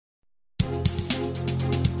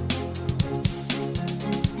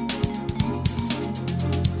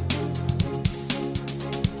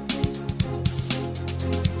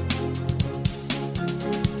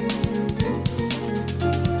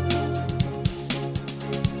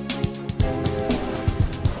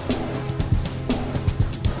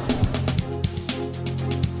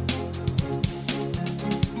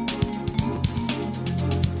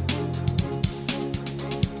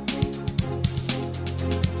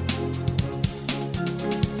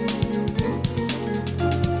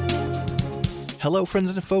Hello, friends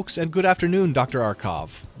and folks, and good afternoon, Dr.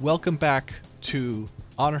 Arkov. Welcome back to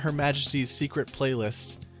Honor Her Majesty's Secret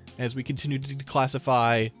Playlist as we continue to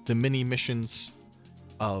declassify the mini missions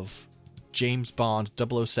of James Bond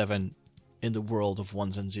 007 in the world of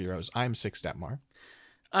ones and zeros. I'm Six Detmar.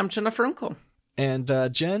 I'm Jennifer Uncle. And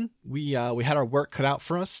Jen, we had our work cut out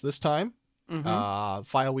for us this time.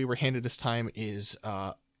 File we were handed this time is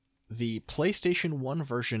the PlayStation 1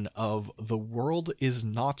 version of The World Is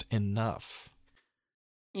Not Enough.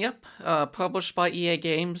 Yep, published by EA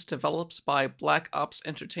Games, developed by Black Ops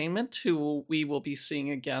Entertainment, who we will be seeing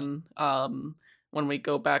again when we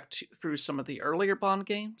go back through some of the earlier Bond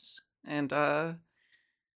games. And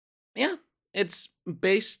yeah, it's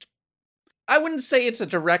based... I wouldn't say it's a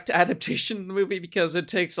direct adaptation of the movie because it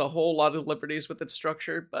takes a whole lot of liberties with its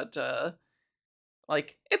structure, but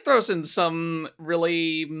it throws in some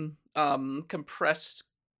really compressed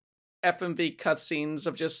FMV cutscenes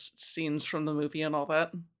of just scenes from the movie and all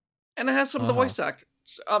that. And it has some of the voice actors,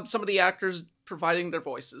 some of the actors providing their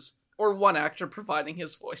voices, or one actor providing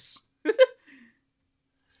his voice.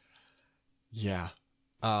 Yeah.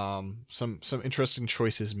 Some interesting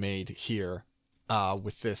choices made here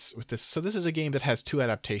with this. So this is a game that has two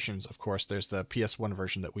adaptations, of course. There's the PS1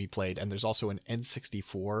 version that we played, and there's also an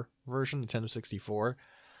N64 version, Nintendo 64.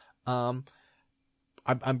 I'm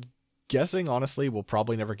guessing, honestly, we'll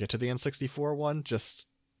probably never get to the N64 one. Just,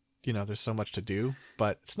 there's so much to do,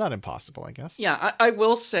 but it's not impossible, I guess. Yeah, I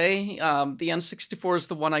will say the N64 is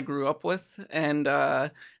the one I grew up with, and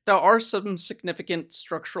there are some significant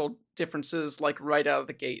structural differences, right out of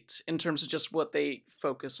the gate, in terms of just what they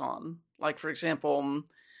focus on. Like, for example,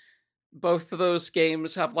 both of those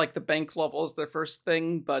games have, the bank level as their first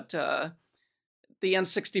thing, but the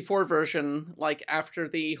N64 version, after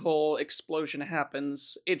the whole explosion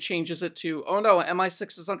happens, it changes it to, oh no,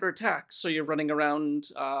 MI6 is under attack, so you're running around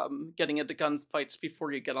getting into gunfights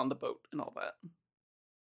before you get on the boat and all that.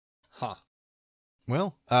 Huh.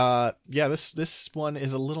 Well, yeah, this one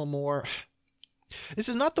is a little more... This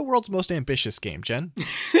is not the world's most ambitious game, Jen.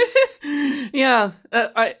 Yeah,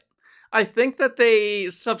 I think that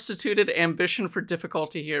they substituted ambition for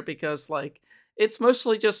difficulty here because, it's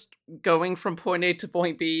mostly just going from point A to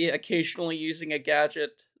point B, occasionally using a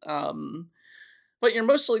gadget. But you're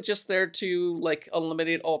mostly just there to,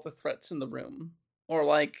 eliminate all the threats in the room.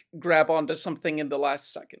 Or, grab onto something in the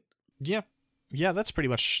last second. Yeah. Yeah, that's pretty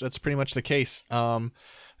much the case.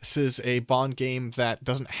 This is a Bond game that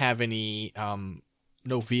doesn't have any,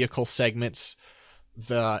 no vehicle segments. In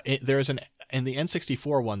the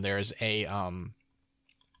N64 one, there's an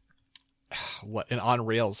on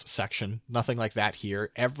rails section. Nothing like that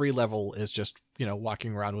here. Every level is just,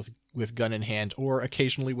 walking around with gun in hand, or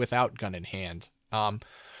occasionally without gun in hand. Though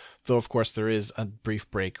of course there is a brief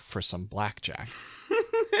break for some blackjack.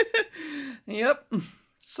 Yep.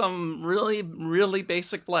 Some really, really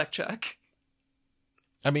basic blackjack.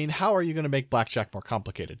 I mean, how are you going to make blackjack more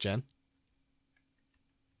complicated, Jen?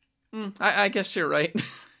 I guess you're right.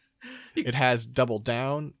 It has double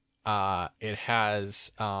down. It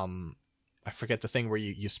has, I forget the thing where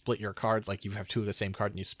you split your cards, you have two of the same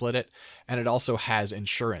card and you split it. And it also has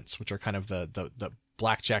insurance, which are kind of the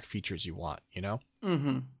blackjack features you want,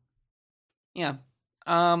 Mm-hmm. Yeah.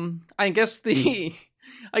 I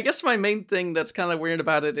guess my main thing that's kind of weird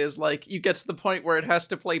about it is, you get to the point where it has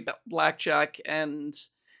to play blackjack and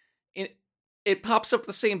it pops up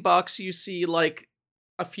the same box you see,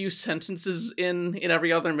 a few sentences in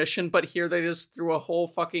every other mission, but here they just threw a whole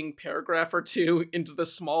fucking paragraph or two into the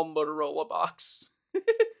small Motorola box.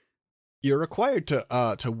 You're required to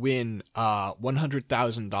win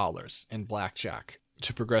 $100,000 in blackjack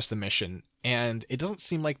to progress the mission, and it doesn't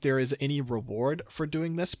seem like there is any reward for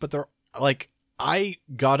doing this, but I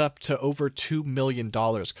got up to over $2 million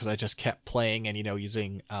because I just kept playing and,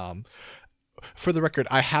 using... For the record,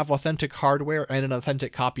 I have authentic hardware and an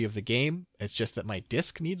authentic copy of the game. It's just that my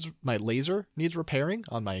laser needs repairing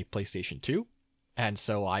on my PlayStation 2. And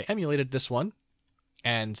so I emulated this one.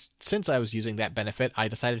 And since I was using that benefit, I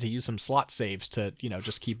decided to use some slot saves to,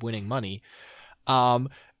 just keep winning money.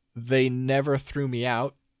 They never threw me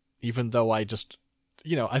out, even though I just,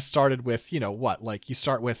 I started with, you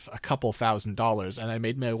start with a couple $1,000s, and I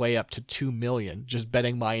made my way up to 2 million, just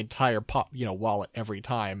betting my entire wallet every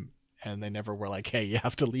time. And they never were like, hey, you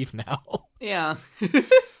have to leave now. Yeah.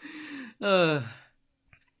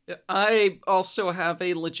 I also have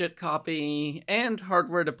a legit copy and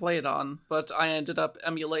hardware to play it on, but I ended up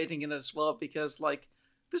emulating it as well because,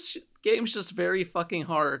 this game's just very fucking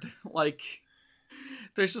hard.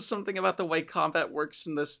 There's just something about the way combat works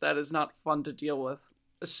in this that is not fun to deal with.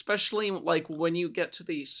 Especially, when you get to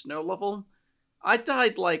the snow level. I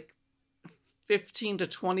died, 15 to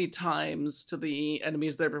 20 times to the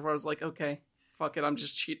enemies there before I was like, okay, fuck it, I'm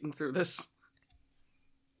just cheating through this.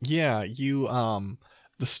 Yeah, you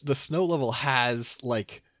the snow level has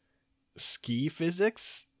like ski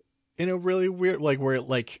physics in a really weird, like, where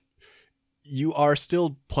like you are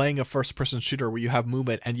still playing a first person shooter where you have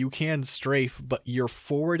movement and you can strafe, but your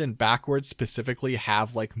forward and backward specifically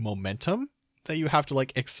have like momentum that you have to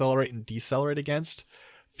like accelerate and decelerate against.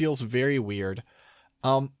 Feels very weird.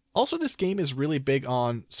 Also, this game is really big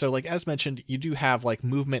on, so like as mentioned, you do have like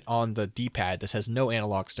movement on the D-pad. This has no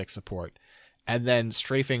analog stick support, and then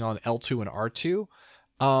strafing on L2 and R2.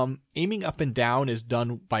 Aiming up and down is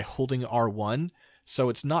done by holding R1, so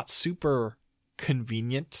it's not super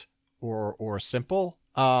convenient or simple.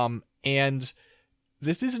 And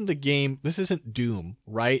this isn't a game, this isn't Doom,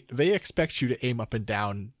 right? They expect you to aim up and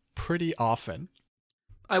down pretty often.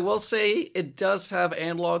 I will say it does have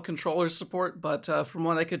analog controller support, but from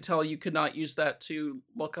what I could tell, you could not use that to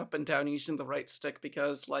look up and down using the right stick,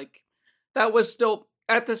 because like that was still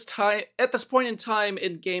at this point in time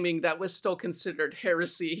in gaming, that was still considered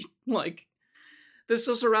heresy. Like this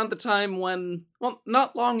was around the time when, well,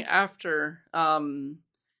 not long after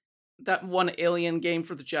that one Alien game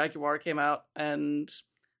for the Jaguar came out, and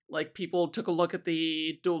like people took a look at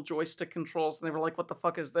the dual joystick controls and they were like, "What the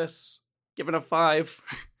fuck is this?" Give it a 5.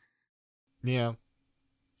 Yeah.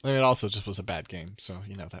 And it also just was a bad game, so,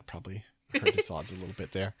 you know, that probably hurt its odds a little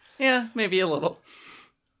bit there. Yeah, maybe a little.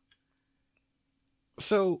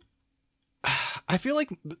 So, I feel like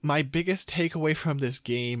my biggest takeaway from this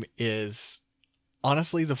game is,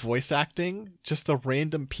 honestly, the voice acting. Just the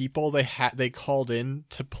random people they called in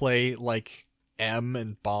to play, like, M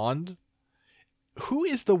and Bond. Who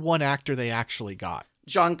is the one actor they actually got?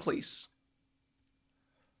 John Cleese.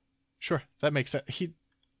 Sure, that makes sense. He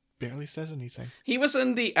barely says anything. He was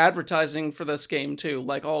in the advertising for this game too,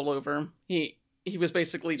 like all over. He was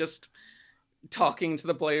basically just talking to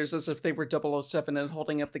the players as if they were 007 and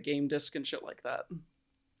holding up the game disc and shit like that.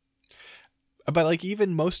 But like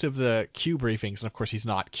even most of the Q briefings, and of course he's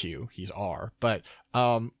not Q, he's R, but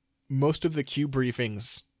most of the Q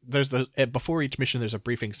briefings, before each mission there's a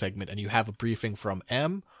briefing segment, and you have a briefing from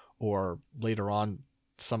M, or later on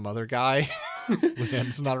some other guy when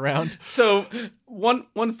M's not around. So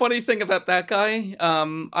one funny thing about that guy,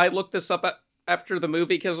 I looked this up after the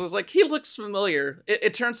movie because I was like, he looks familiar.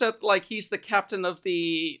 It turns out like he's the captain of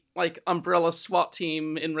the like Umbrella SWAT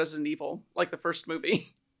team in Resident Evil, like the first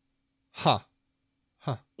movie. Huh.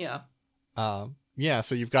 Yeah. Yeah,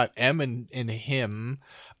 so you've got M and him.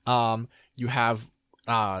 You have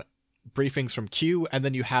briefings from Q, and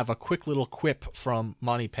then you have a quick little quip from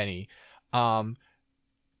Moneypenny.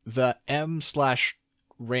 The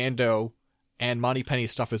M/Rando and Moneypenny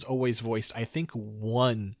stuff is always voiced. I think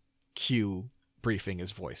one Q briefing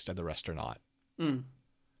is voiced and the rest are not. And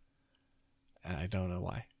I don't know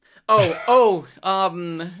why.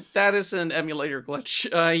 That is an emulator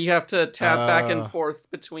glitch. You have to tab back and forth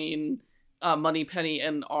between Moneypenny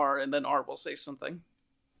and R, and then R will say something.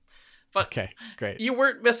 But okay, great. You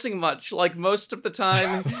weren't missing much. Like, most of the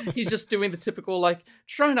time, he's just doing the typical, like,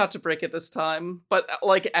 try not to break it this time. But,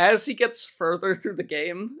 like, as he gets further through the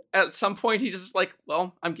game, at some point, he's just like,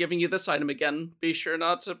 well, I'm giving you this item again. Be sure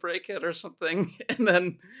not to break it or something.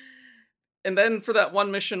 And then for that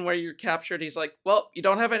one mission where you're captured, he's like, well, you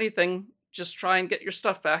don't have anything. Just try and get your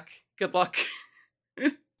stuff back. Good luck.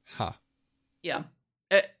 Huh. Yeah.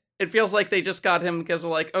 It feels like they just got him because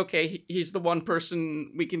of like, okay, he's the one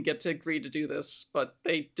person we can get to agree to do this, but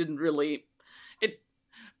they didn't really.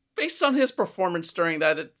 Based on his performance during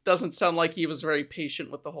that, it doesn't sound like he was very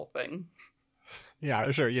patient with the whole thing.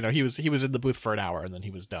 Yeah, sure. You know, he was in the booth for an hour and then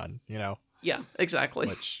he was done. You know. Yeah, exactly.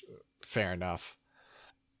 Which, fair enough.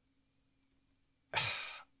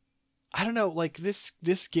 I don't know. Like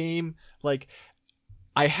this game, like.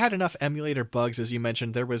 I had enough emulator bugs, as you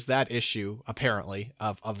mentioned. There was that issue, apparently,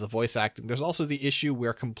 of the voice acting. There's also the issue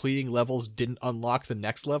where completing levels didn't unlock the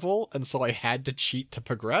next level, and so I had to cheat to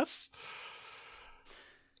progress.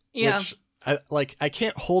 Yeah. Which, I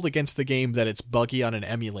can't hold against the game that it's buggy on an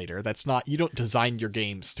emulator. That's not... You don't design your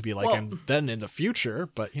games to be like, and then in the future,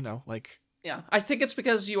 but, you know, like... Yeah, I think it's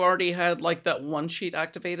because you already had, like, that one cheat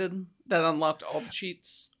activated that unlocked all the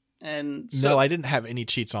cheats, and so... No, I didn't have any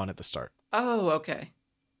cheats on at the start. Oh, okay.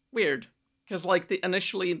 Weird, because like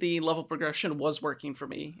initially the level progression was working for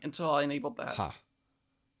me until I enabled that. Huh.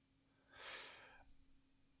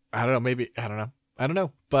 I don't know. Maybe I don't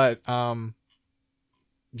know. But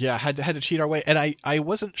yeah, had to cheat our way, and I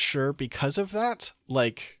wasn't sure because of that.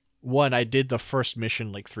 Like, one, I did the first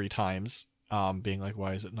mission like 3 times, being like,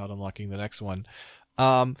 why is it not unlocking the next one?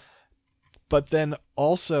 But then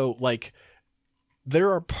also like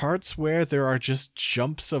there are parts where there are just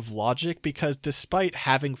jumps of logic, because despite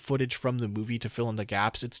having footage from the movie to fill in the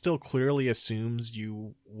gaps, it still clearly assumes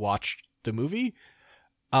you watched the movie.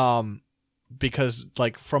 Because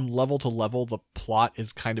like from level to level, the plot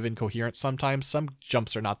is kind of incoherent sometimes. Some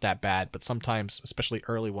jumps are not that bad, but sometimes, especially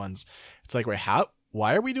early ones, it's like, wait,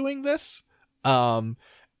 why are we doing this? And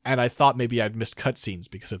I thought maybe I'd missed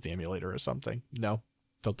cutscenes because of the emulator or something. No,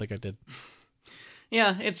 don't think I did.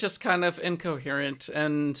 Yeah, it's just kind of incoherent,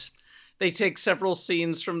 and they take several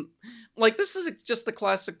scenes from, like, this is just the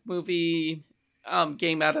classic movie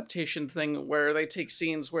game adaptation thing where they take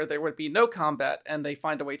scenes where there would be no combat and they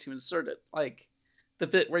find a way to insert it. Like the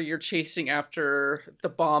bit where you're chasing after the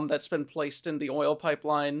bomb that's been placed in the oil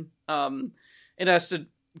pipeline. It has to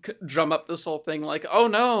drum up this whole thing like, oh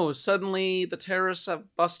no, suddenly the terrorists have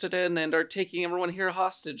busted in and are taking everyone here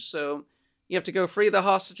hostage, so you have to go free the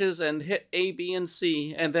hostages and hit A, B, and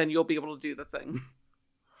C, and then you'll be able to do the thing.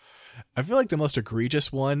 I feel like the most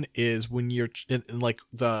egregious one is when you're in like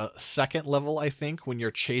the second level, I think, when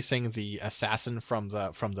you're chasing the assassin from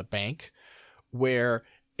the bank, where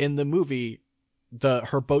in the movie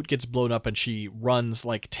her boat gets blown up and she runs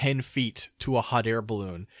like 10 feet to a hot air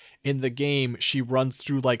balloon. In the game, she runs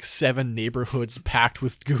through like 7 neighborhoods packed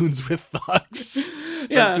with goons with thugs.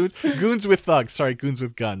 Yeah. Goons with thugs. Sorry, goons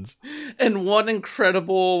with guns. And one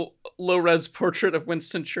incredible low-res portrait of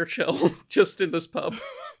Winston Churchill just in this pub.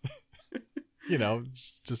 You know,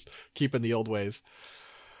 just keeping the old ways.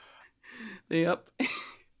 Yep.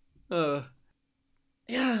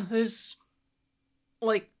 Yeah, there's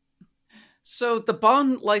like, so the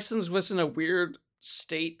Bond license was in a weird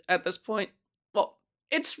state at this point. Well,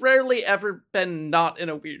 it's rarely ever been not in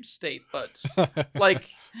a weird state, but like,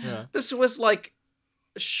 yeah. This was like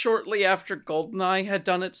shortly after GoldenEye had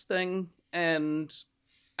done its thing, and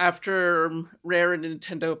after Rare and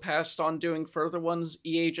Nintendo passed on doing further ones,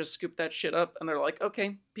 EA just scooped that shit up, and they're like,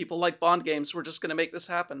 okay, people like Bond games, we're just gonna make this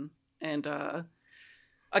happen. And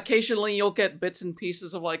occasionally you'll get bits and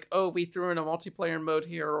pieces of like, oh, we threw in a multiplayer mode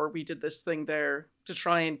here, or we did this thing there, to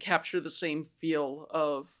try and capture the same feel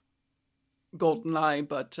of GoldenEye,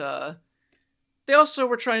 but they also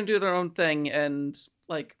were trying to do their own thing, and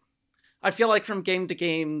like, I feel like from game to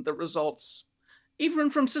game, the results,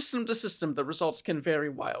 even from system to system, the results can vary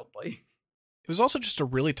wildly. It was also just a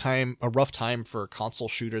rough time for console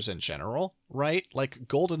shooters in general, right? Like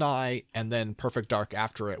GoldenEye and then Perfect Dark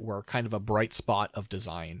after it were kind of a bright spot of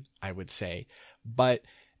design, I would say. But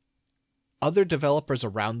other developers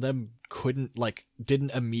around them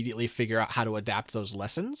didn't immediately figure out how to adapt those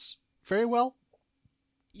lessons very well.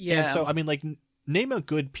 Yeah. And so, I mean, like, name a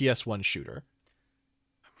good PS1 shooter.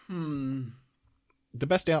 The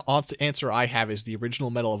best answer I have is the original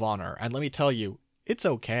Medal of Honor, and let me tell you, it's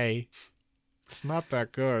okay. It's not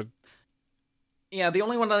that good. Yeah, the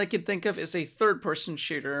only one that I could think of is a third-person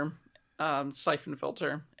shooter, Siphon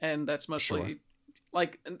Filter, and that's mostly, Sure.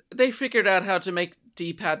 Like, they figured out how to make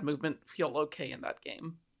D-pad movement feel okay in that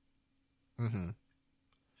game. Mm-hmm.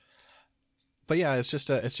 But yeah, it's just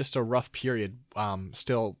a rough period,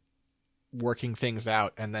 still working things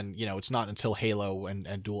out, and then, you know, it's not until Halo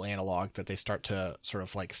and dual analog that they start to sort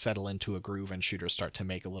of like settle into a groove and shooters start to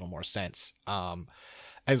make a little more sense.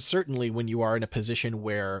 And certainly when you are in a position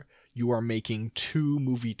where you are making 2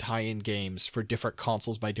 movie tie-in games for different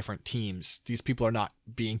consoles by different teams, these people are not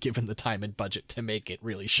being given the time and budget to make it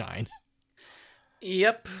really shine.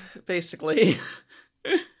 Yep, basically.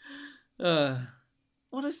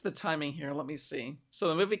 What is the timing here? Let me see. So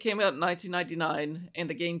the movie came out in 1999, and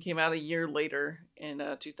the game came out a year later in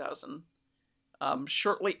 2000.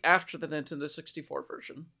 Shortly after the Nintendo 64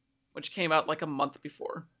 version, which came out like a month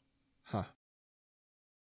before. Huh.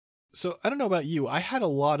 So I don't know about you. I had a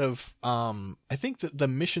lot of, I think that the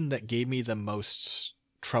mission that gave me the most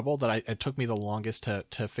trouble, that it took me the longest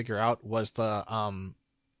to figure out, was the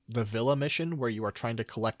villa mission where you are trying to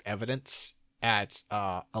collect evidence at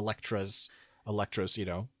Electra's, you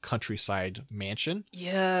know, countryside mansion.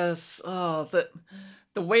 Yes. Oh,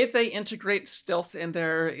 the way they integrate stealth in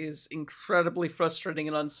there is incredibly frustrating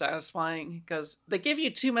and unsatisfying, because they give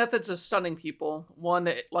you 2 methods of stunning people. One,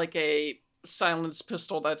 like a silence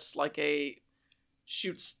pistol that's like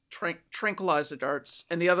shoots tranquilizer darts,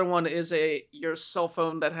 and the other one is your cell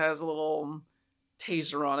phone that has a little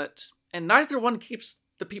taser on it, and neither one keeps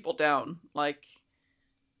the people down. Like,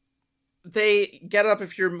 they get up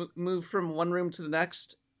if you're moved from one room to the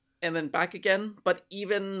next and then back again, but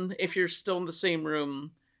even if you're still in the same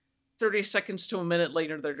room, 30 seconds to a minute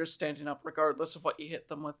later, they're just standing up regardless of what you hit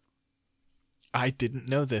them with. I didn't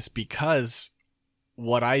know this, because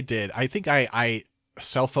what I did, I think I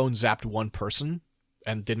cell phone zapped one person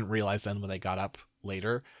and didn't realize then when they got up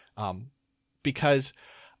later. Because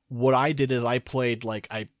what I did is I played like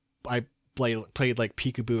I played like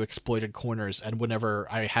peekaboo exploited corners, and whenever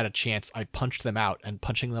I had a chance, I punched them out, and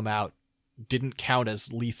punching them out didn't count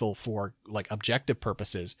as lethal for like objective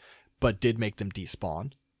purposes, but did make them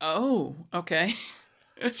despawn. Oh, okay.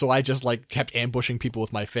 So I just like kept ambushing people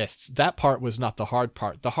with my fists. That part was not the hard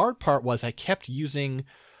part. The hard part was I kept using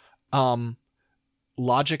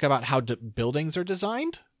logic about how buildings are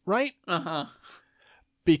designed, right? Uh-huh.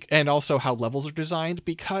 And also how levels are designed,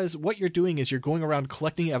 because what you're doing is you're going around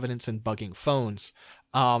collecting evidence and bugging phones.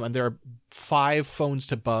 And there are 5 phones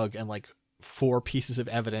to bug and like 4 pieces of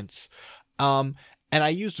evidence. And I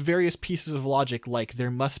used various pieces of logic, like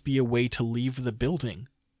there must be a way to leave the building,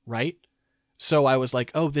 right? So I was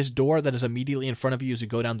like, oh, this door that is immediately in front of you as you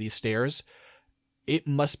go down these stairs, it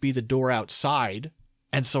must be the door outside.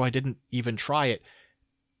 And so I didn't even try it.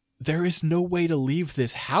 There is no way to leave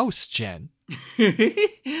this house, Jen.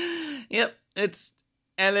 Yep, it's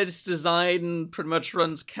design pretty much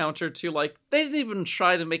runs counter to, like, they didn't even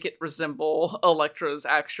try to make it resemble Elektra's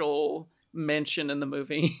actual mansion in the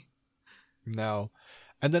movie. No.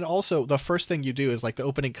 And then also, the first thing you do is, like, the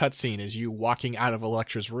opening cutscene is you walking out of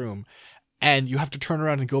Elektra's room, and you have to turn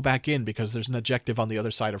around and go back in because there's an objective on the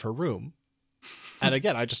other side of her room. And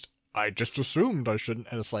again, I just assumed I shouldn't,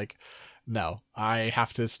 and it's like, no, I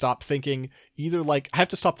have to stop thinking either like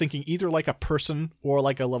a person or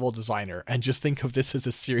like a level designer, and just think of this as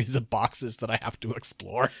a series of boxes that I have to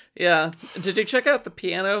explore. Yeah. Did you check out the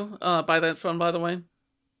piano by that phone, by the way?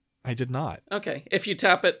 I did not. Okay. If you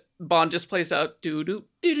tap it, Bond just plays out doo-doo,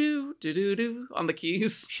 doo-doo, doo-doo-doo on the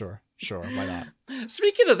keys. Sure, why not?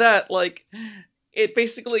 Speaking of that, like, it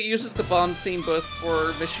basically uses the Bond theme both for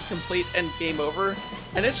Mission Complete and Game Over,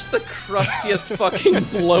 and it's the crustiest fucking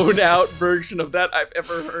blown out version of that I've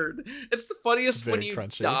ever heard. It's the funniest when you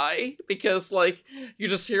crunchy. Die, because, like, you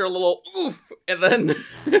just hear a little oof, and then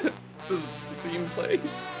the theme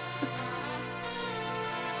plays.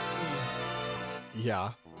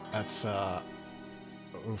 Yeah, that's,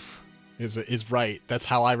 oof. Is right. That's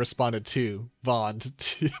how I responded to Bond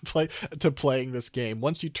to playing this game.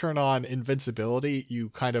 Once you turn on invincibility,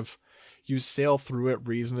 you sail through it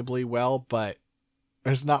reasonably well, but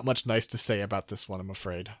there's not much nice to say about this one, I'm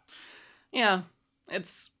afraid. Yeah,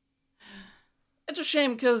 it's a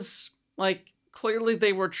shame because, like, clearly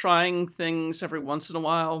they were trying things every once in a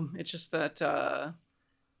while. It's just that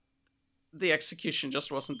the execution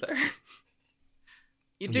just wasn't there.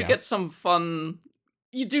 You do get some fun.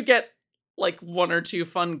 You do get like 1 or 2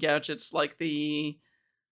 fun gadgets, like they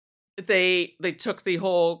took the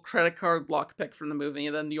whole credit card lockpick from the movie,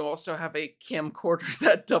 and then you also have a camcorder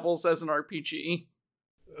that doubles as an RPG.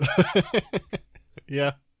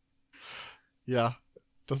 Yeah.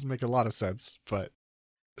 Doesn't make a lot of sense, but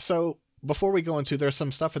so before we go into, there's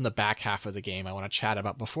some stuff in the back half of the game I want to chat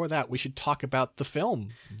about. Before that, we should talk about the film,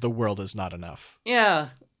 The World Is Not Enough. Yeah.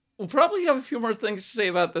 We'll probably have a few more things to say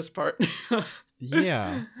about this part.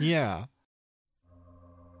 Yeah.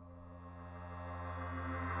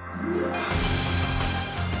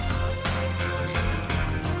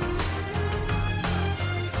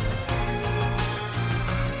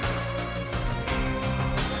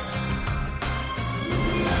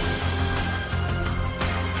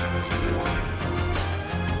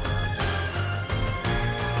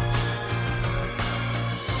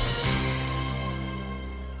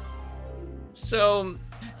 So,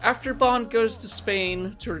 after Bond goes to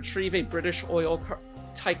Spain to retrieve a British oil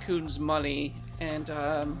tycoon's money and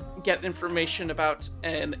get information about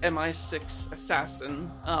an MI6 assassin,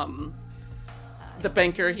 the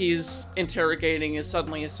banker he's interrogating is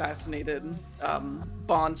suddenly assassinated.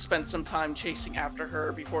 Bond spends some time chasing after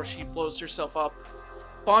her before she blows herself up.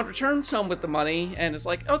 Bond returns home with the money and is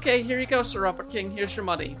like, okay, here you go, Sir Robert King, here's your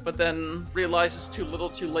money. But then realizes too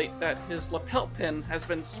little too late that his lapel pin has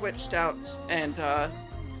been switched out and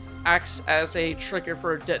acts as a trigger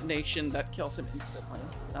for a detonation that kills him instantly.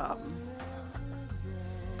 I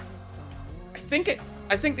think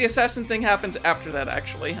the assassin thing happens after that,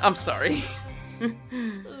 actually. I'm sorry.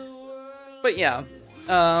 But yeah,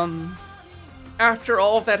 after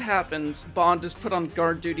all of that happens, Bond is put on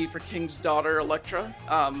guard duty for King's daughter, Elektra,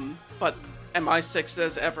 but MI6,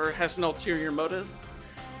 as ever, has an ulterior motive.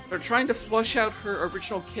 They're trying to flush out her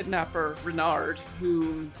original kidnapper, Renard,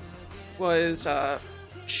 who was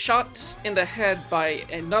shot in the head by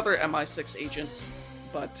another MI6 agent,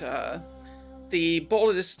 but the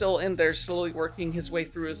bullet is still in there, slowly working his way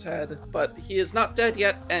through his head, but he is not dead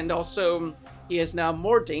yet, and also he is now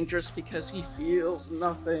more dangerous because he feels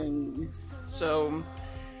nothing. So,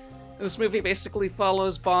 this movie basically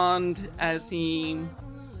follows Bond as he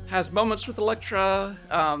has moments with Elektra,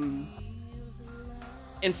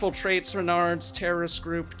 infiltrates Renard's terrorist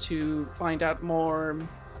group to find out more,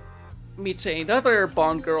 meets another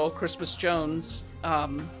Bond girl, Christmas Jones,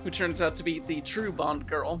 who turns out to be the true Bond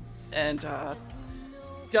girl, and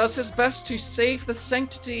does his best to save the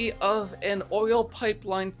sanctity of an oil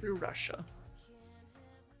pipeline through Russia.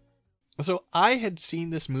 So I had seen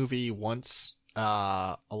this movie once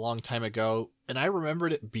a long time ago, and I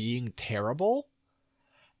remembered it being terrible.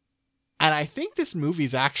 And I think this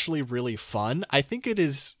movie's actually really fun. I think it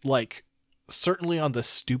is, like, certainly on the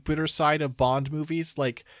stupider side of Bond movies.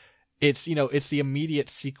 Like, it's the immediate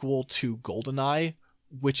sequel to GoldenEye,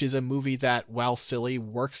 which is a movie that, while silly,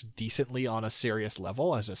 works decently on a serious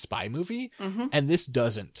level as a spy movie. Mm-hmm. And this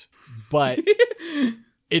doesn't. But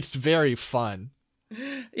it's very fun.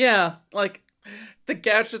 Yeah, like, the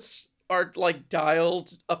gadgets are, like,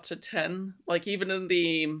 dialed up to 10. Like, even in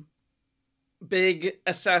the big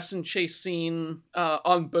assassin chase scene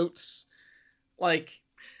on boats, like,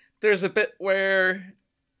 there's a bit where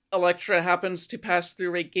Elektra happens to pass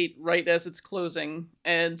through a gate right as it's closing,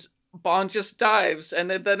 and Bond just dives,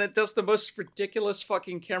 and then it does the most ridiculous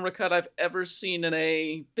fucking camera cut I've ever seen in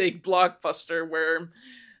a big blockbuster, where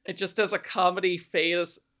it just does a comedy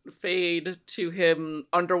fade to him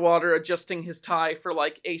underwater adjusting his tie for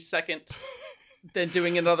like a second, then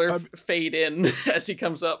doing another fade in as he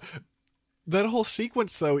comes up. That whole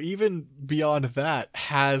sequence, though, even beyond that,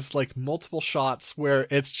 has like multiple shots where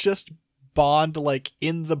it's just Bond, like,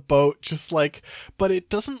 in the boat, just like, but it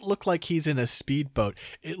doesn't look like he's in a speedboat.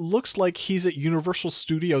 It looks like he's at Universal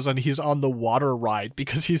Studios and he's on the water ride,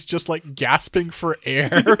 because he's just like gasping for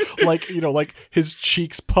air, like, like his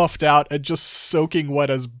cheeks puffed out and just soaking wet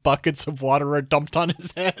as buckets of water are dumped on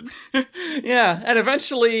his head. Yeah, and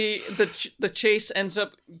eventually the chase ends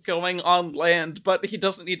up going on land, but he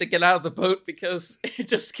doesn't need to get out of the boat because it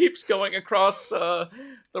just keeps going across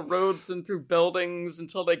the roads and through buildings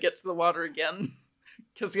until they get to the water again,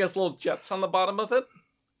 because he has little jets on the bottom of it.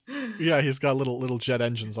 Yeah, he's got little jet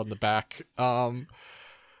engines on the back. Yeah,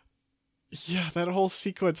 that whole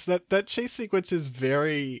sequence, that chase sequence is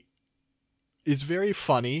very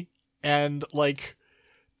funny, and like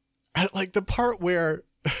the part where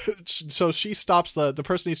so she stops the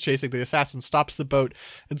person he's chasing, the assassin, stops the boat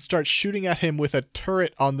and starts shooting at him with a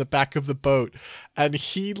turret on the back of the boat, and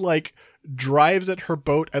he like drives at her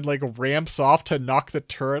boat and like ramps off to knock the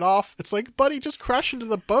turret off. It's like, buddy, just crash into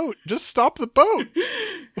the boat. Just stop the boat.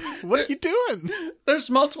 What are you doing?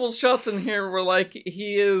 There's multiple shots in here where like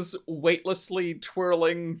he is weightlessly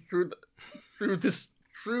twirling through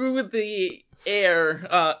the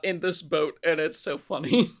air in this boat, and it's so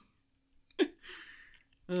funny.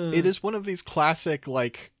 It is one of these classic,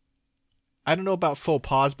 like, I don't know about faux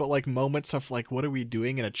pas, but like moments of like, what are we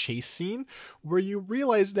doing in a chase scene, where you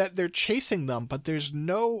realize that they're chasing them, but there's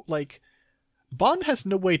no, like, Bond has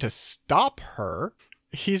no way to stop her.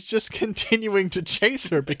 He's just continuing to chase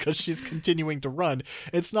her because she's continuing to run.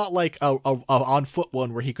 It's not like a on foot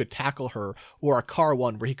one where he could tackle her, or a car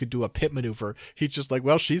one where he could do a pit maneuver. He's just like,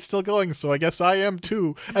 well, she's still going, so I guess I am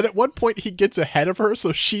too. And at one point he gets ahead of her,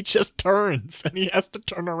 so she just turns and he has to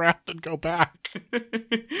turn around and go back.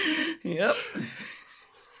 Yep.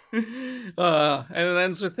 And it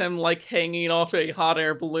ends with him like hanging off a hot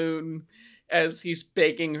air balloon as he's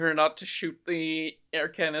begging her not to shoot the air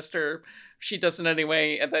canister. She does it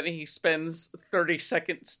anyway, and then he spends 30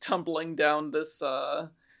 seconds tumbling down this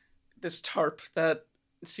tarp that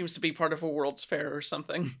seems to be part of a World's Fair or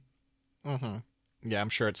something. Mm-hmm. Yeah, I'm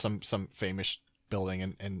sure it's some famous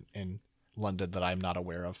building in London that I'm not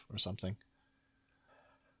aware of or something.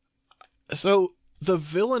 So the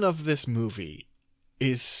villain of this movie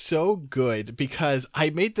is so good because I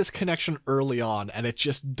made this connection early on, and it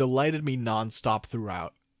just delighted me nonstop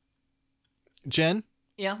throughout. Jen?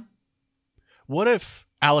 Yeah? What if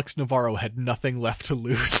Alex Navarro had nothing left to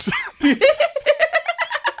lose?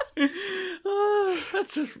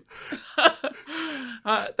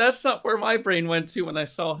 That's not where my brain went to when I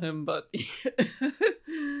saw him, but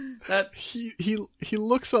that he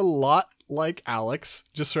looks a lot like Alex,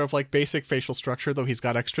 just sort of like basic facial structure, though he's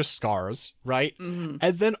got extra scars, right? Mm-hmm.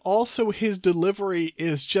 And then also his delivery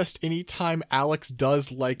is just anytime Alex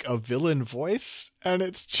does like a villain voice, and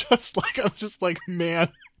it's just like, I'm just like,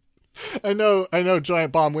 man, I know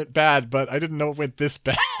Giant Bomb went bad, but I didn't know it went this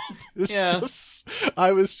bad.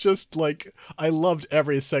 I was just like, I loved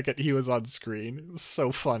every second he was on screen. It was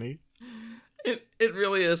so funny. It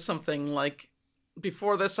really is something. Like,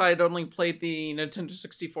 before this, I had only played the Nintendo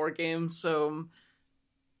 64 game, so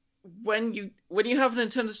when you have a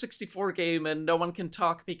Nintendo 64 game and no one can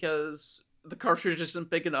talk because the cartridge isn't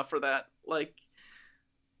big enough for that, like,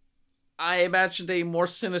 I imagined a more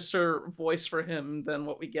sinister voice for him than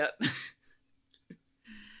what we get.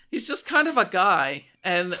 He's just kind of a guy,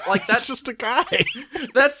 and like that's just a guy.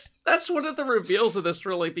 that's one of the reveals of this,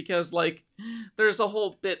 really, because like there's a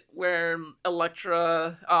whole bit where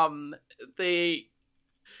Elektra, they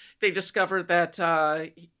discovered that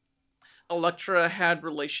Elektra had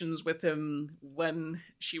relations with him when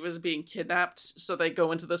she was being kidnapped, so they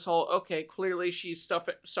go into this whole, okay, clearly she's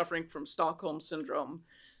suffering from Stockholm Syndrome,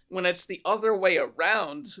 when it's the other way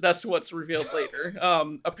around. That's what's revealed later.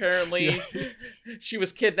 Apparently, she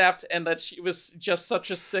was kidnapped, and that she was just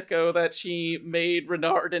such a sicko that she made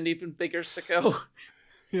Renard an even bigger sicko.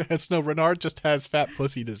 Yeah, it's no, Renard just has fat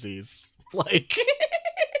pussy disease. Like,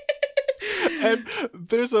 and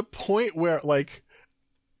there's a point where, like,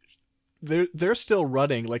 they're still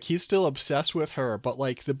running, like he's still obsessed with her, but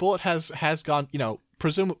like the bullet has gone, you know,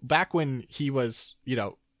 back when he was, you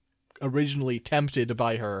know, originally tempted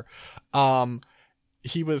by her,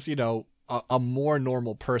 he was, you know, a more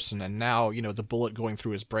normal person, and now, you know, the bullet going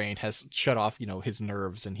through his brain has shut off, you know, his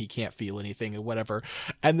nerves, and he can't feel anything and whatever.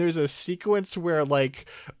 And there's a sequence where like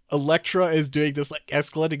Elektra is doing this like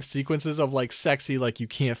escalating sequences of like sexy, like, you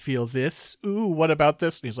can't feel this, ooh, what about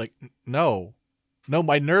this? And he's like, no,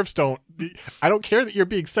 my nerves don't. I don't care that you're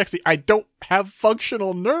being sexy. I don't have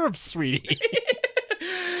functional nerves, sweetie.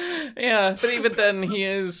 Yeah, but even then, he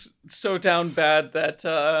is so down bad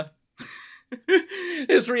that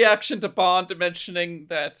his reaction to Bond mentioning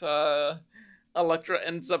that Elektra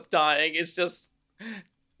ends up dying is just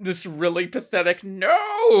this really pathetic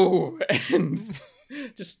no, and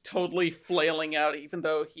just totally flailing out. Even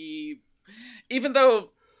though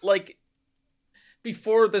like,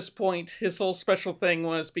 before this point, his whole special thing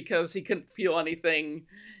was because he couldn't feel anything,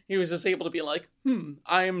 he was just able to be like,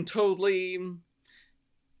 I am totally...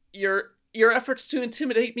 Your efforts to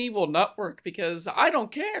intimidate me will not work because I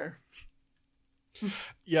don't care.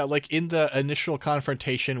 Yeah, like in the initial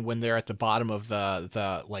confrontation when they're at the bottom of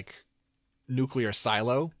the like nuclear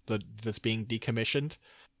silo that's being decommissioned,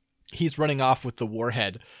 he's running off with the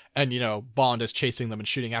warhead, and, you know, Bond is chasing them and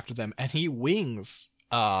shooting after them, and he wings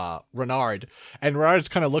Renard, and Renard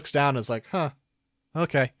just kind of looks down and is like, huh,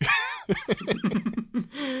 okay.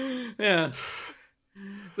 Yeah.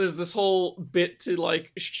 There's this whole bit to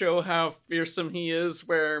like show how fearsome he is,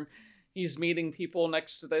 where he's meeting people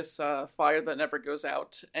next to this fire that never goes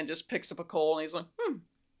out, and just picks up a coal, and he's like,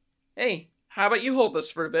 hey, how about you hold this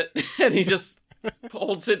for a bit? And he just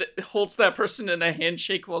holds that person in a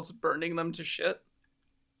handshake while it's burning them to shit.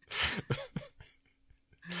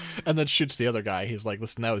 And then shoots the other guy. He's like,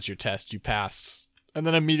 listen, that was your test. You passed. And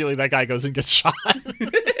then immediately that guy goes and gets shot.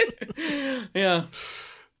 Yeah.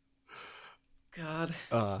 God.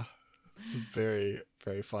 It's very,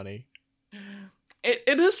 very funny.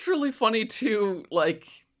 It is really funny too, like,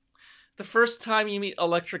 the first time you meet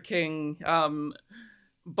Elektra King,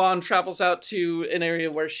 Bond travels out to an area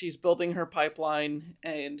where she's building her pipeline,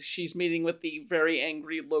 and she's meeting with the very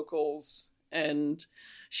angry locals, and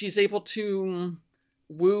she's able to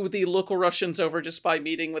woo the local Russians over just by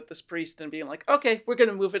meeting with this priest and being like, okay, we're going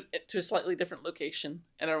to move it to a slightly different location.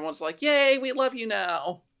 And everyone's like, yay, we love you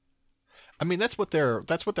now. I mean, that's what they're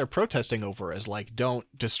protesting over, is like, don't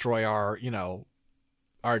destroy our, you know,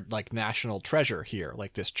 our like national treasure here,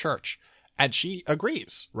 like this church. And she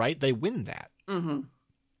agrees, right? They win that. Mm-hmm.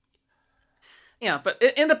 Yeah, but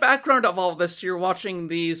in the background of all this, you're watching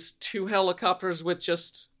these two helicopters with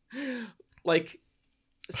just like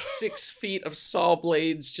 6 feet of saw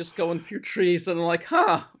blades just going through trees, and I'm like,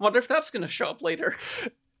 wonder if that's going to show up later.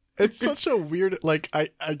 It's such a weird, like, I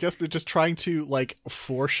guess they're just trying to, like,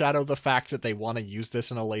 foreshadow the fact that they want to use this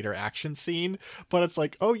in a later action scene, but it's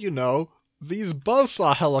like, oh, you know, these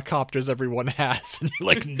buzzsaw helicopters everyone has, and you're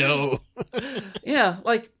like, no. Yeah,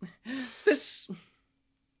 like, this...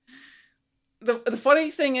 The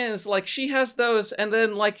funny thing is, like, she has those, and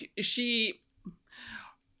then, like, she's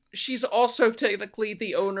also technically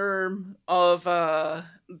the owner of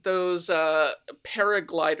those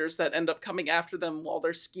paragliders that end up coming after them while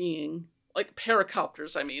they're skiing. Like,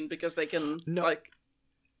 paracopters, I mean, because they can,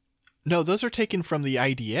 No, those are taken from the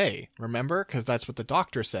IDA, remember? Because that's what the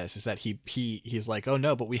doctor says, is that he's like, oh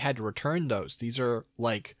no, but we had to return those. These are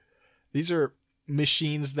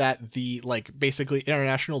machines that the, like, basically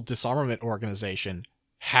International Disarmament Organization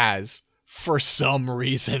has for some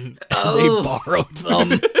reason, and they borrowed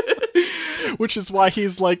them. Which is why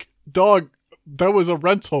he's like, dog, that was a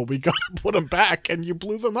rental. We gotta put them back, and you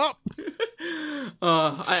blew them up.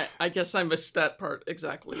 I guess I missed that part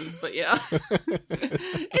exactly, but yeah.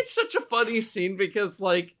 It's such a funny scene because,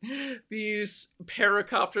 like, these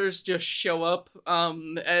paracopters just show up,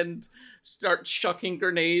 and start chucking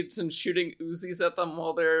grenades and shooting Uzis at them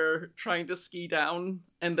while they're trying to ski down,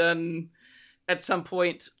 and then at some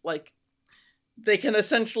point, like, they can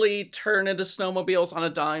essentially turn into snowmobiles on a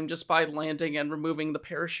dime just by landing and removing the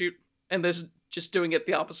parachute, and there's just doing it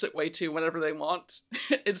the opposite way too whenever they want.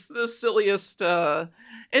 It's the silliest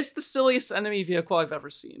enemy vehicle I've ever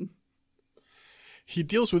seen. He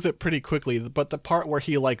deals with it pretty quickly, but the part where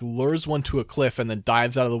he like lures one to a cliff and then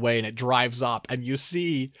dives out of the way and it drives up, and you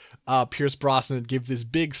see Pierce Brosnan give this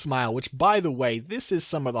big smile, which, by the way, this is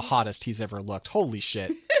some of the hottest he's ever looked. Holy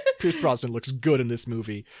shit. Pierce Brosnan looks good in this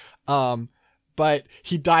movie. But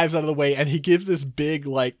he dives out of the way and he gives this big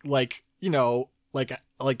like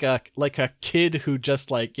a kid who just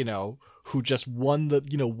won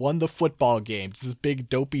the football game. This big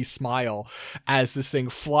dopey smile as this thing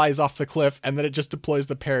flies off the cliff, and then it just deploys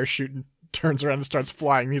the parachute and turns around and starts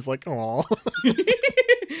flying. He's like, "Aw."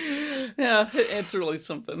 Yeah, it's really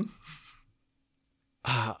something.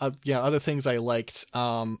 Other things I liked.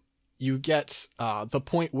 You get the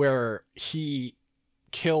point where he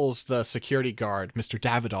kills the security guard, Mr.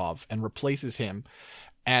 Davidov, and replaces him.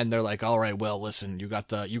 And they're like, all right, well, listen, you got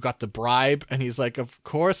the bribe. And he's like, of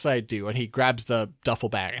course I do. And he grabs the duffel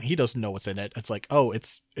bag and he doesn't know what's in it. It's like, oh,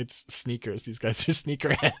 it's sneakers. These guys are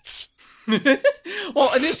sneakerheads.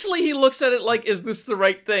 Well, initially he looks at it like, is this the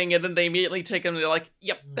right thing? And then they immediately take him and they're like,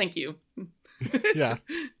 yep, thank you. Yeah.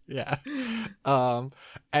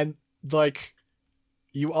 And like,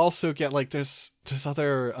 you also get like, there's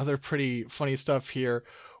other pretty funny stuff here.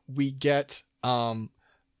 We get,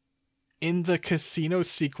 in the casino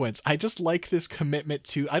sequence, I just like this commitment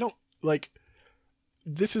to,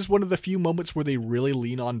 this is one of the few moments where they really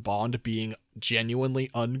lean on Bond being genuinely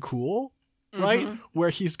uncool, right? Mm-hmm.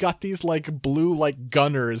 Where he's got these like blue like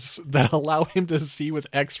gunners that allow him to see with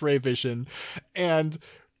X-ray vision, and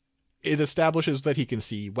it establishes that he can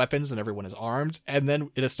see weapons and everyone is armed, and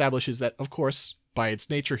then it establishes that, of course, by its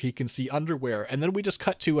nature, he can see underwear. And then we just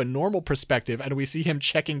cut to a normal perspective and we see him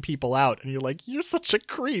checking people out. And you're like, you're such a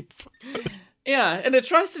creep. Yeah, and it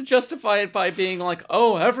tries to justify it by being like,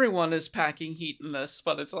 oh, everyone is packing heat in this.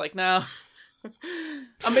 But it's like, no.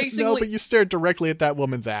 Amazingly, no, but you stared directly at that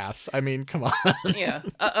woman's ass. I mean, come on. Yeah.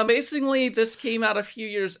 Amazingly, this came out a few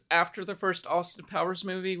years after the first Austin Powers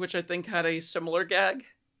movie, which I think had a similar gag.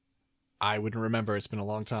 I wouldn't remember. It's been a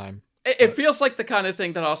long time. It feels like the kind of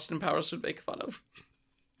thing that Austin Powers would make fun of.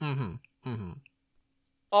 Mm-hmm. Mm-hmm.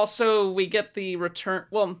 Also, we get the return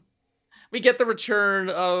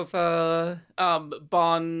of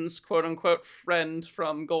Bond's quote-unquote friend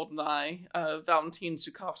from GoldenEye, Valentin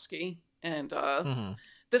Zukovsky, and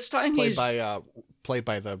this time played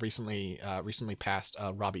by the recently passed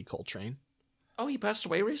Robbie Coltrane. Oh, he passed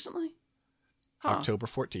away recently? Huh. October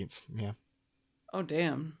 14th. Yeah. Oh,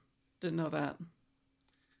 damn. Didn't know that.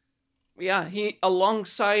 Yeah, he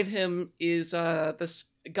alongside him is this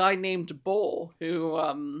guy named Bull, who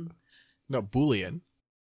No, Boolean.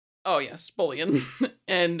 Oh yes, Bullion.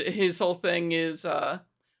 And his whole thing is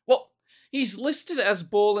he's listed as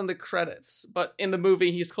Bull in the credits, but in the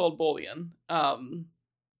movie he's called Bullion.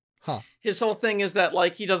 His whole thing is that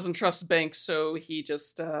like he doesn't trust banks, so he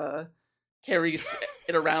just carries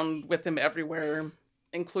it around with him everywhere,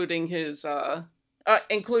 including his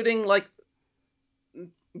including like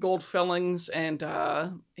gold fillings and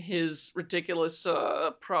his ridiculous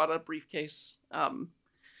Prada briefcase.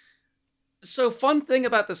 So fun thing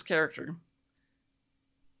about this character.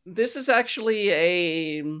 This is actually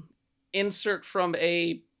a insert from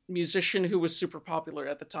a musician who was super popular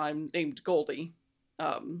at the time named Goldie.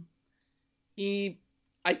 I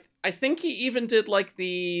think he even did like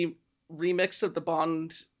the remix of the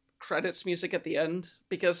Bond credits music at the end,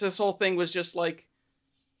 because this whole thing was just like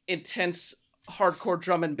intense hardcore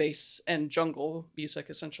drum and bass and jungle music,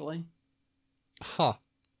 essentially. Huh.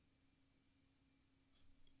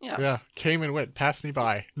 Yeah, came and went, passed me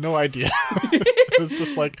by. No idea. It's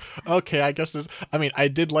just like, okay, I guess this... I mean, I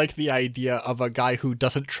did like the idea of a guy who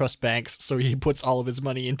doesn't trust banks, so he puts all of his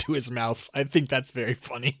money into his mouth. I think that's very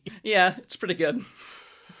funny. Yeah, it's pretty good.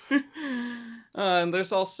 And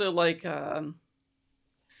there's also, like, that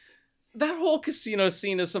whole casino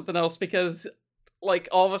scene is something else, because, like,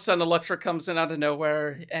 all of a sudden Elektra comes in out of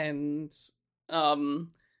nowhere, and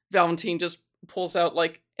Valentine just pulls out,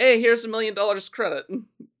 like, hey, here's $1 million credit.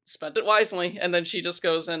 Spend it wisely. And then she just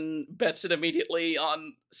goes and bets it immediately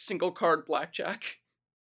on single card blackjack.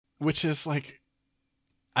 Which is like,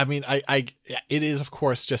 I mean, it is of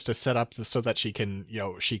course just to set up so that she can,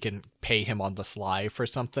 she can pay him on the sly for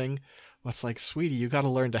something. It's like, sweetie, you got to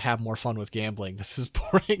learn to have more fun with gambling. This is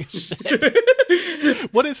boring as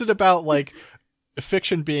shit. What is it about, like,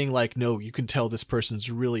 fiction being like, no, you can tell this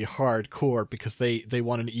person's really hardcore because they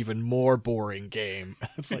want an even more boring game?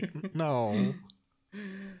 It's like, no.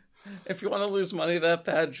 If you want to lose money that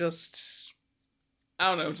bad, just, I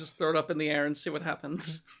don't know, just throw it up in the air and see what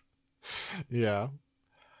happens. Yeah.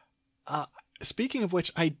 Speaking of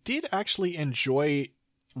which, I did actually enjoy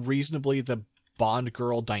reasonably the Bond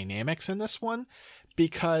girl dynamics in this one,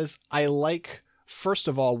 because I like, first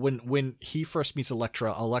of all, when he first meets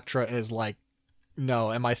Elektra is like, no,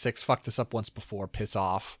 MI6 fucked us up once before, piss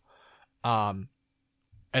off.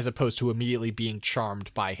 As opposed to immediately being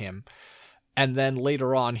charmed by him. And then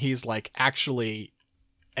later on, he's like, actually,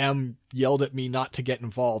 M yelled at me not to get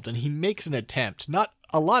involved. And he makes an attempt. Not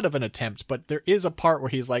a lot of an attempt, but there is a part where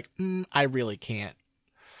he's like, I really can't.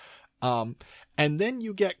 And then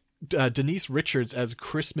you get Denise Richards as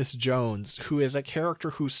Christmas Jones, who is a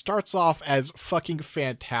character who starts off as fucking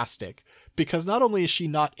fantastic. Because not only is she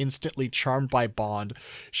not instantly charmed by Bond,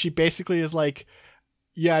 she basically is like,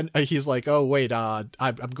 yeah, he's like, oh, wait, I'm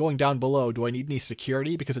going down below. Do I need any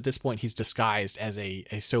security? Because at this point, he's disguised as a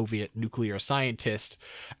Soviet nuclear scientist.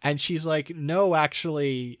 And she's like, no,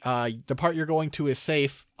 actually, the part you're going to is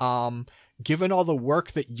safe. Given all the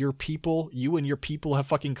work that you and your people have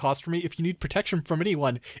fucking cost for me, if you need protection from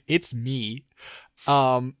anyone, it's me.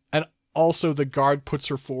 And also the guard puts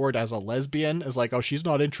her forward as a lesbian, as like, oh, she's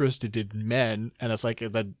not interested in men. And it's like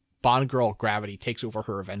the Bond girl gravity takes over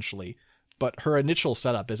her eventually. But her initial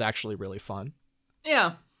setup is actually really fun.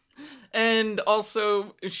 Yeah. And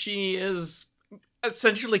also, she is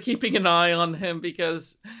essentially keeping an eye on him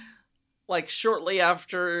because, like, shortly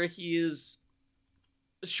after he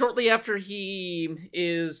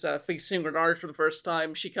is facing Renard for the first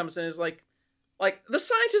time, she comes in and is like, the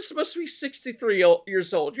scientist is supposed to be 63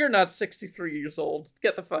 years old. You're not 63 years old.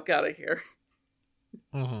 Get the fuck out of here.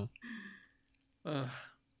 Mm-hmm.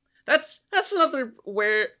 That's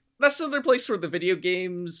another place where the video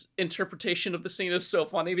game's interpretation of the scene is so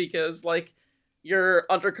funny because, like, your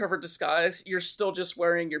undercover disguise, you're still just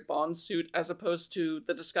wearing your Bond suit as opposed to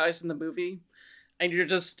the disguise in the movie. And you're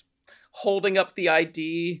just holding up the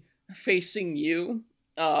ID facing you.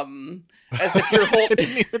 As if you're holding... I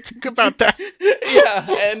didn't even think about that.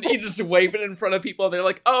 Yeah, and you just wave it in front of people and they're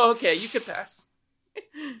like, oh, okay, you can pass.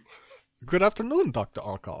 Good afternoon, Dr.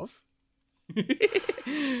 Arkov.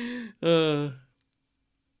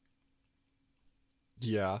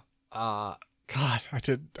 Yeah. God, I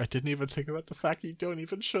didn't even think about the fact you don't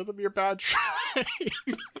even show them your badge.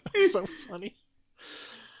 That's so funny.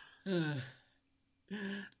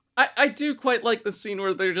 I do quite like the scene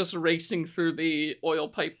where they're just racing through the oil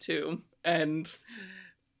pipe too, and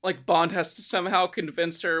like Bond has to somehow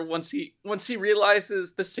convince her once he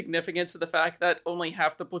realizes the significance of the fact that only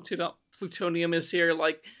half the plutonium is here.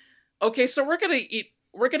 Like, okay, so we're gonna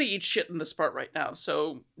eat shit in this part right now.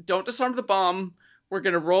 So don't disarm the bomb. We're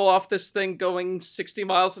going to roll off this thing going 60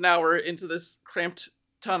 miles an hour into this cramped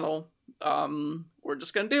tunnel. We're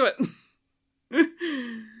just going to do it.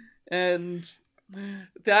 And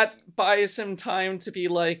that buys him time to be,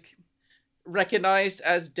 like, recognized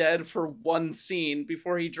as dead for one scene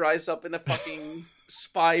before he drives up in a fucking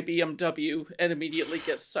spy BMW and immediately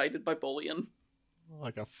gets cited by Bullion.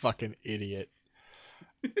 Like a fucking idiot.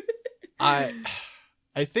 I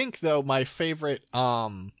think, though, my favorite,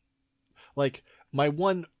 my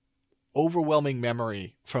one overwhelming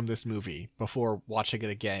memory from this movie before watching it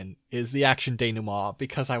again is the action denouement,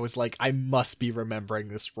 because I was like, I must be remembering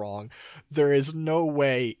this wrong. There is no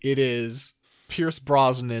way it is Pierce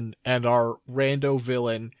Brosnan and our rando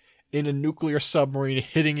villain in a nuclear submarine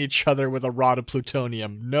hitting each other with a rod of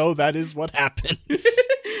plutonium. No, that is what happens.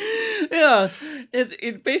 Yeah,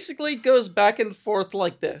 it basically goes back and forth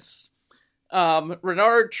like this.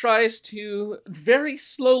 Renard tries to very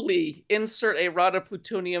slowly insert a rod of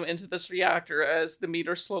plutonium into this reactor as the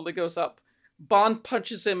meter slowly goes up. Bond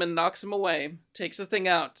punches him and knocks him away, takes the thing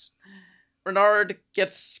out. Renard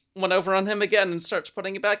gets one over on him again and starts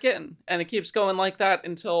putting it back in. And it keeps going like that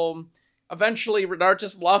until eventually Renard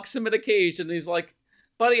just locks him in a cage and he's like,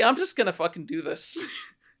 buddy, I'm just gonna fucking do this.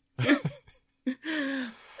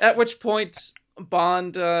 At which point,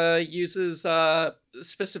 Bond uses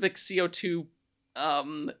specific CO2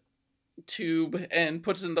 tube and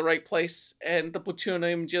puts it in the right place, and the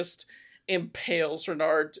plutonium just impales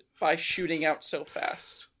Renard by shooting out so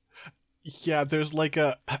fast. Yeah, there's like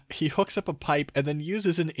he hooks up a pipe and then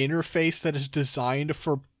uses an interface that is designed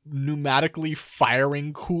for pneumatically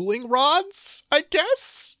firing cooling rods, I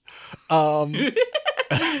guess.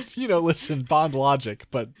 Listen, Bond logic,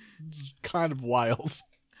 but it's kind of wild.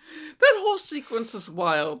 That whole sequence is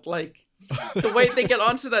wild. Like, the way they get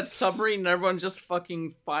onto that submarine and everyone's just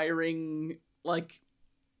fucking firing, like,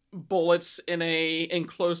 bullets in a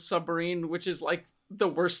enclosed submarine, which is, like, the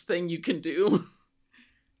worst thing you can do.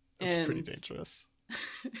 It's pretty dangerous.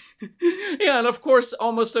 Yeah, and of course,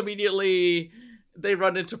 almost immediately, they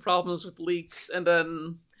run into problems with leaks, and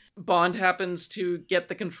then Bond happens to get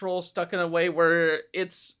the control stuck in a way where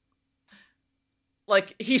it's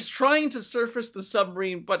like he's trying to surface the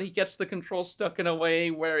submarine, but he gets the control stuck in a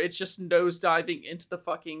way where it's just nosediving into the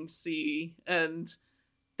fucking sea, and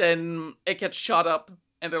then it gets shot up,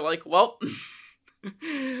 and they're like, well,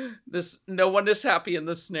 no one is happy in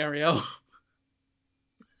this scenario.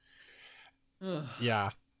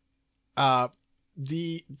 Yeah.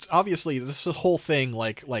 Obviously this whole thing,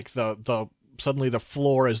 like the suddenly the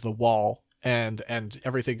floor is the wall, and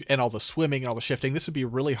everything, and all the swimming and all the shifting, this would be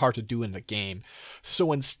really hard to do in the game.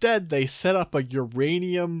 So instead they set up a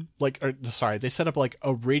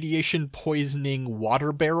a radiation poisoning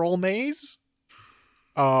water barrel maze.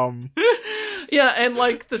 Yeah, and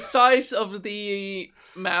like the size of the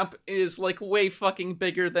map is like way fucking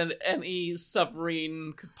bigger than any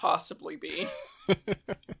submarine could possibly be.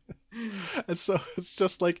 And so it's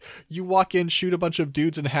just like you walk in, shoot a bunch of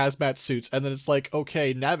dudes in hazmat suits, and then it's like,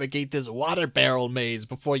 okay, navigate this water barrel maze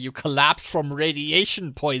before you collapse from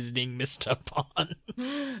radiation poisoning, Mr. Bond.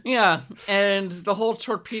 Yeah, and the whole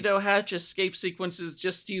torpedo hatch escape sequence is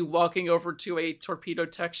just you walking over to a torpedo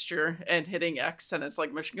texture and hitting X, and it's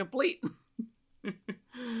like mission complete.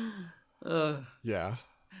 Yeah.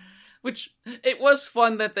 Which, it was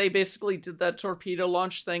fun that they basically did that torpedo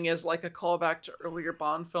launch thing as, like, a callback to earlier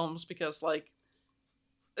Bond films, because, like,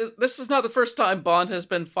 this is not the first time Bond has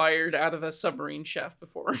been fired out of a submarine shaft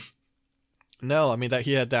before. No, I mean, that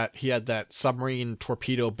he had that submarine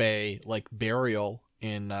torpedo bay, like, burial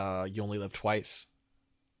in You Only Live Twice.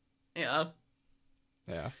 Yeah.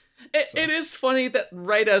 Yeah. It is funny that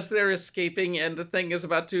right as they're escaping and the thing is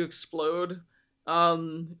about to explode,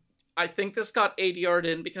 I think this got ADR'd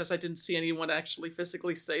in because I didn't see anyone actually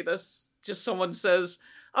physically say this. Just someone says,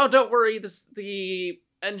 "Oh, don't worry, the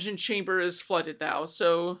engine chamber is flooded now,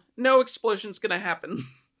 so no explosion's gonna happen."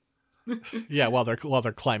 Yeah, while they're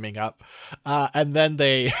climbing up, and then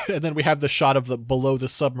we have the shot of below the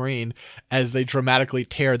submarine as they dramatically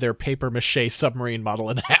tear their paper mache submarine model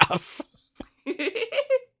in half.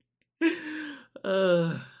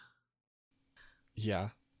 Yeah.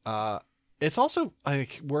 It's also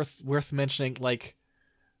like worth mentioning, like,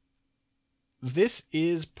 this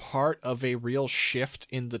is part of a real shift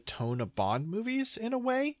in the tone of Bond movies in a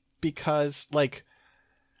way, because like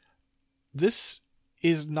this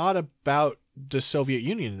is not about the Soviet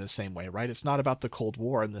Union in the same way, right? It's not about the Cold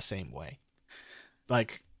War in the same way.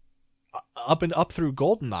 Like up through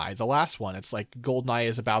GoldenEye, the last one, it's like GoldenEye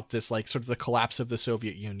is about this, like, sort of the collapse of the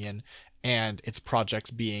Soviet Union and its projects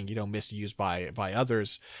being, misused by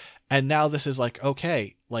others. And now this is like,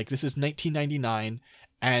 okay, like, this is 1999,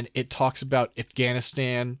 and it talks about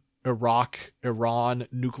Afghanistan, Iraq, Iran,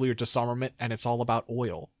 nuclear disarmament, and it's all about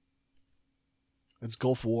oil. It's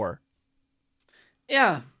Gulf War.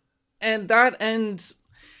 Yeah. And they're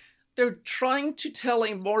trying to tell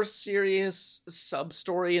a more serious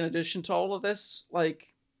sub-story in addition to all of this.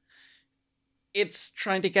 Like, it's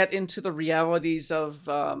trying to get into the realities of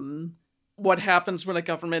what happens when a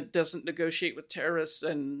government doesn't negotiate with terrorists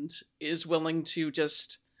and is willing to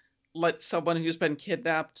just let someone who's been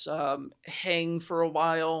kidnapped hang for a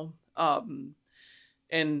while,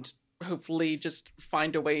 and hopefully just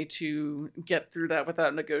find a way to get through that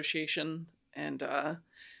without negotiation. And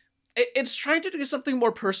it's trying to do something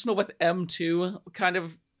more personal with M2, kind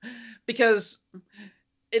of, because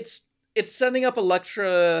it's setting up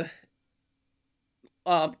Elektra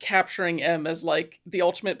capturing M as like the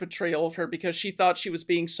ultimate betrayal of her, because she thought she was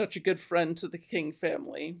being such a good friend to the King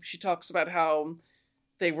family. She talks about how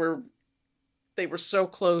they were so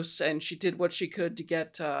close, and she did what she could to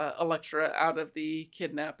get Elektra out of the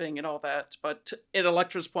kidnapping and all that. But in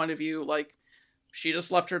Elektra's point of view, like, she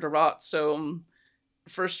just left her to rot. So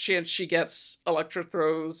first chance she gets, Elektra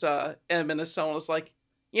throws M in a cell and is like,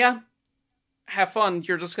 "Yeah, have fun.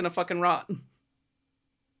 You're just gonna fucking rot."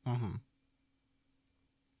 Mm-hmm.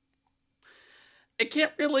 I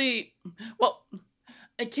can't really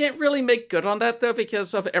make good on that, though,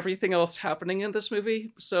 because of everything else happening in this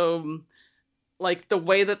movie. So, like, the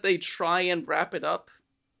way that they try and wrap it up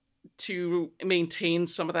to maintain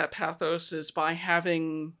some of that pathos is by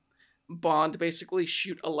having Bond basically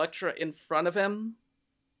shoot Elektra in front of him,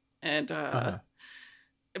 And Uh-huh.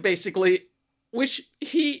 basically, which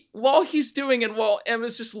while he's doing and while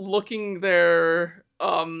Emma's just looking there,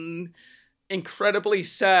 incredibly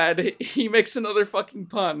sad, he makes another fucking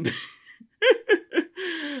pun.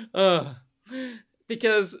 uh,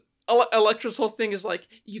 because Electra's whole thing is like,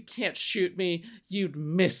 you can't shoot me, you'd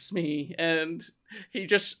miss me. And he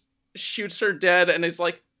just shoots her dead and is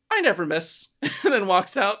like, I never miss. And then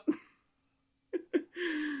walks out.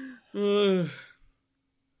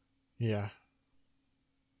 Yeah.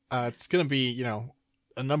 It's gonna be,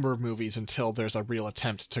 a number of movies until there's a real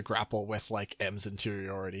attempt to grapple with, like, M's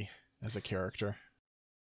interiority as a character.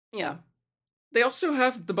 Yeah. They also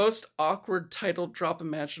have the most awkward title drop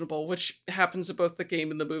imaginable, which happens in both the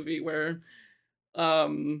game and the movie, where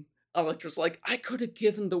Electra's like, I could have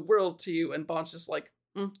given the world to you, and Bond's just like,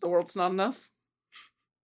 the world's not enough.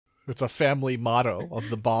 It's a family motto of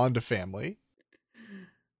the Bond family.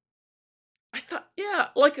 I thought, yeah,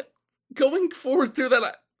 like, going forward through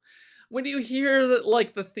that, when you hear that,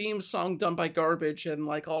 like, the theme song done by Garbage and,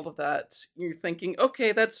 like, all of that, you're thinking,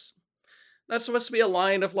 okay, that's supposed to be a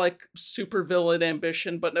line of, like, supervillain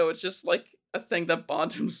ambition, but no, it's just, like, a thing that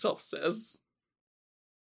Bond himself says.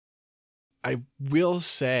 I will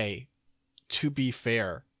say, to be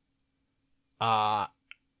fair, that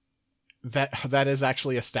is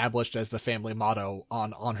actually established as the family motto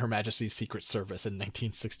on Her Majesty's Secret Service in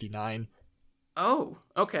 1969. Oh,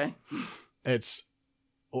 okay. It's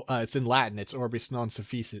in Latin. It's Orbis non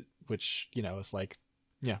sufficit, which, is like,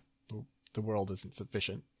 yeah, the world isn't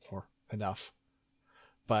sufficient or enough.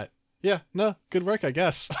 But yeah, no, good work, I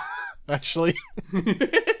guess. Actually.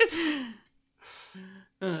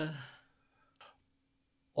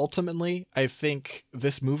 Ultimately, I think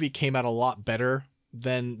this movie came out a lot better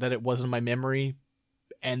than it was in my memory,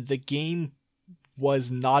 and the game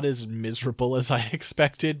was not as miserable as I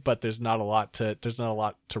expected, but there's not a lot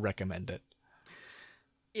to recommend it.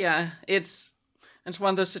 Yeah, it's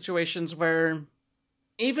one of those situations where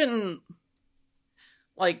even,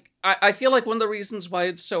 like, I feel like one of the reasons why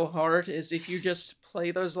it's so hard is if you just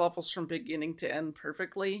play those levels from beginning to end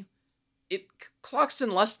perfectly, it clocks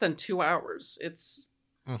in less than 2 hours. It's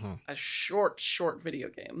a short video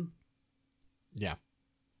game. Yeah.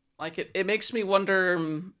 Like, it makes me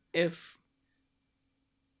wonder if...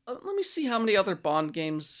 let me see how many other Bond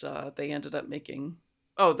games they ended up making.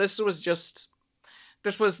 Oh, this was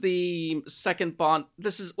the second Bond...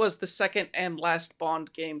 was the second and last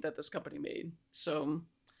Bond game that this company made. So...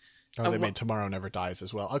 Oh, they made Tomorrow Never Dies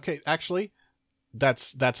as well. Okay, actually,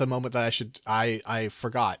 that's a moment that I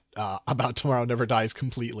forgot about Tomorrow Never Dies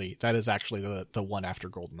completely. That is actually the one after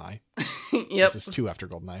GoldenEye. Yep. This is 2 after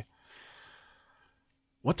GoldenEye.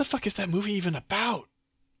 What the fuck is that movie even about?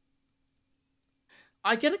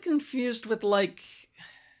 I get it confused with, like...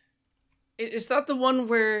 Is that the one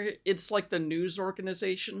where it's like the news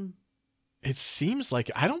organization? It seems like...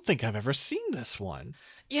 I don't think I've ever seen this one.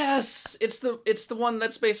 Yes! It's the one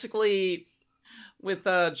that's basically with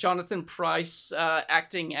Jonathan Pryce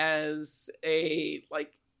acting as a,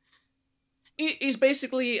 like... He's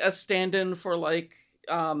basically a stand-in for, like,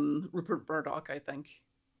 Rupert Murdoch, I think.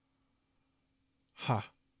 Huh.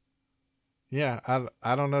 Yeah,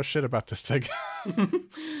 I don't know shit about this thing.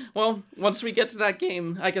 Well, once we get to that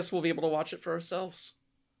game, I guess we'll be able to watch it for ourselves.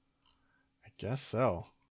 I guess so.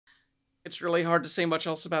 It's really hard to say much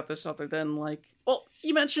else about this other than, like... Well,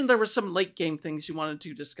 you mentioned there were some late game things you wanted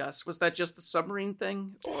to discuss. Was that just the submarine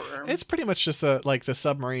thing? Or... It's pretty much just the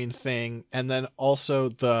submarine thing, and then also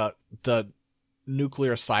the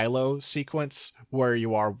nuclear silo sequence where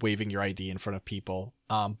you are waving your ID in front of people.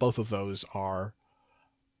 Both of those are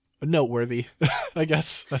noteworthy. I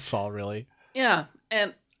guess that's all, really. Yeah,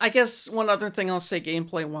 and I guess one other thing I'll say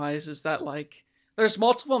gameplay-wise is that, like, there's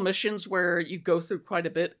multiple missions where you go through quite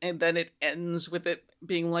a bit, and then it ends with it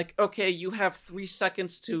being like, okay, you have 3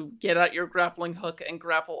 seconds to get out your grappling hook and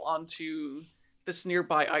grapple onto this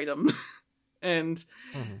nearby item. And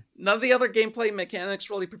none of the other gameplay mechanics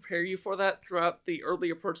really prepare you for that throughout the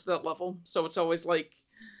earlier parts of that level, so it's always like,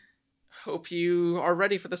 hope you are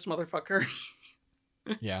ready for this motherfucker.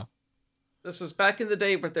 Yeah. This was back in the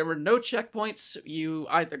day where there were no checkpoints. You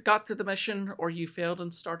either got through the mission or you failed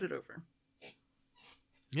and started over.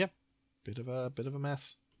 Yep. Bit of a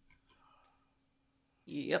mess.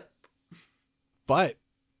 Yep. But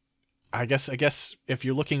I guess if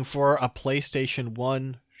you're looking for a PlayStation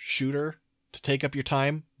 1 shooter to take up your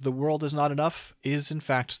time, The World Is Not Enough is in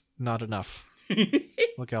fact not enough.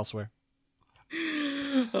 Look elsewhere.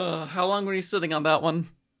 How long were you sitting on that one?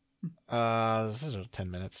 10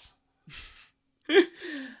 minutes.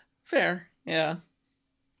 Fair, yeah.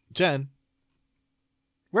 Jen,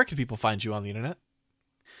 where can people find you on the internet?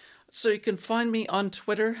 So you can find me on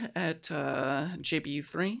Twitter at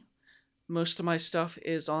JBU3. Most of my stuff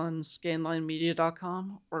is on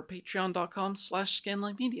scanlinemedia.com or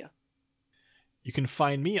patreon.com/scanlinemedia. You can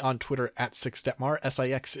find me on Twitter at Sixdetmar,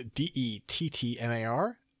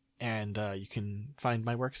 SIXDETTMAR, and you can find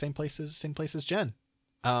my work same place as Jen.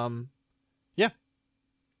 Yeah.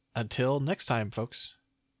 Until next time, folks.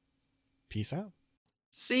 Peace out.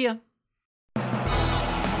 See ya.